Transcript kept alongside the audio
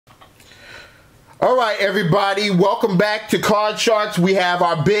All right, everybody, welcome back to Card Sharks. We have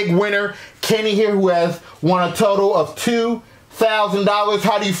our big winner, Kenny, here, who has won a total of $2,000.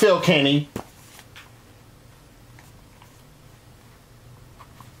 How do you feel, Kenny?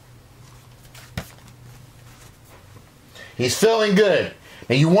 He's feeling good.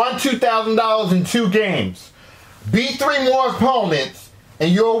 And you won $2,000 in 2 games. Beat 3 more opponents,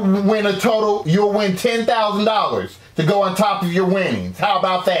 and you'll win $10,000 to go on top of your winnings. How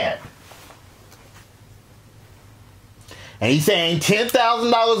about that? And he's saying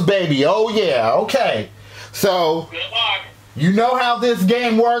 $10,000, baby. Oh, yeah. Okay. So, good luck. You know how this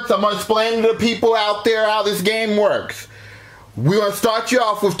game works. I'm going to explain to the people out there how this game works. We're going to start you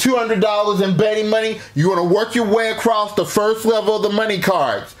off with $200 in betting money. You're going to work your way across the first level of the money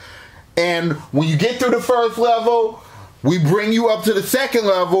cards. And when you get through the first level, we bring you up to the second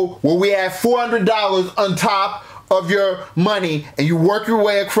level where we have $400 on top of your money. And you work your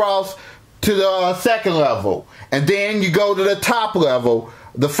way across to the second level. And then you go to the top level,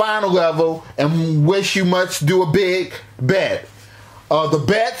 the final level, and wish you must do a big bet.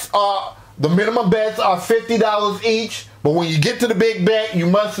 The minimum bets are $50 each, but when you get to the big bet, you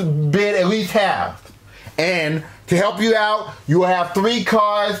must bid at least half. And to help you out, you will have 3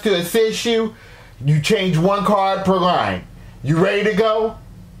 cards to assist you. You change 1 card per line. You ready to go?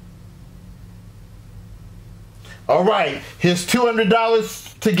 All right, here's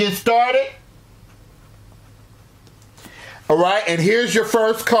 $200 to get started. All right, and here's your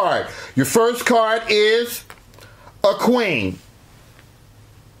first card. Your first card is a queen.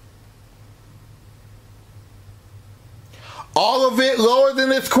 All of it lower than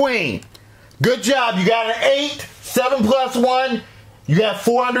this queen. Good job. You got an 8, 7 plus 1. You got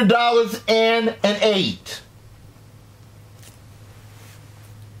 $400 and an 8.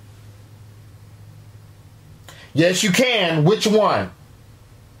 Yes, you can. Which one?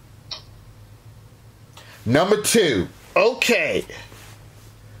 Number 2. Okay.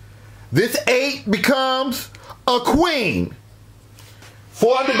 This 8 becomes a queen.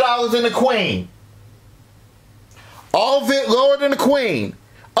 $400 in a queen. All of it lower than a queen.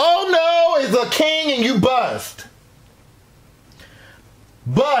 Oh no, it's a king and you bust.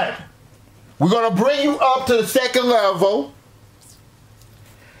 But we're going to bring you up to the second level.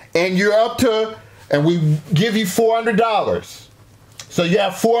 And you're up to, and we give you $400. So you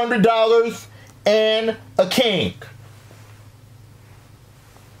have $400 and a king.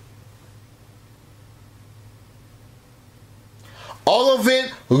 All of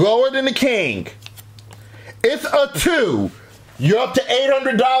it lower than the king. It's a 2. You're up to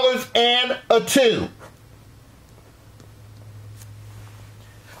 $800 and a 2.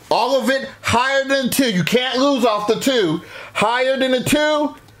 All of it higher than 2. You can't lose off the 2. Higher than a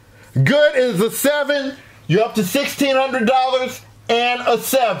 2. Good is a 7. You're up to $1,600 and a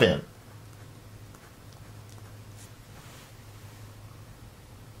 7.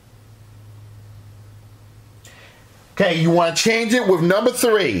 Okay, you want to change it with number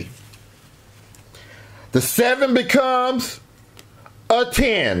 3. The 7 becomes a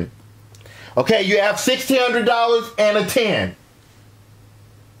 10. Okay, you have $1,600 and a 10.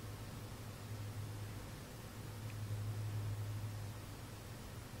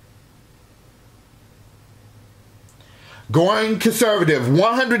 Going conservative,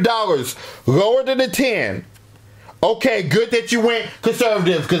 $100 lower than a 10. Okay, good that you went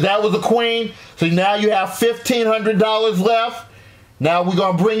conservative because that was a queen. So now you have $1,500 left. Now we're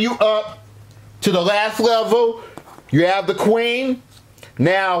going to bring you up to the last level. You have the queen.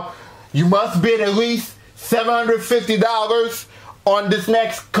 Now you must bid at least $750 on this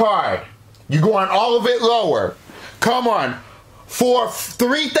next card. You're going all of it lower. Come on. For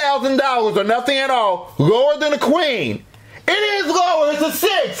 $3,000 or nothing at all, lower than a queen. It is lower. It's a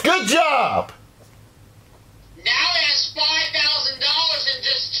 6. Good job. Now that's $5,000 in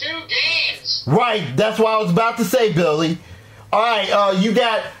just 2 games. Right. That's what I was about to say, Billy. All right. You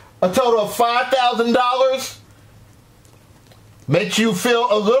got a total of $5,000. Makes you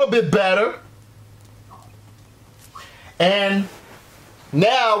feel a little bit better. And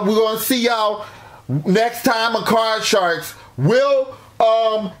now we're going to see y'all next time on Card Sharks. Will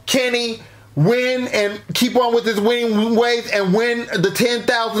Kenny win and keep on with his winning ways and win the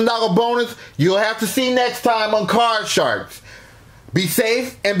 $10,000 bonus? You'll have to see next time on Card Sharks. Be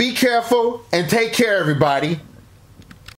safe and be careful and take care, everybody.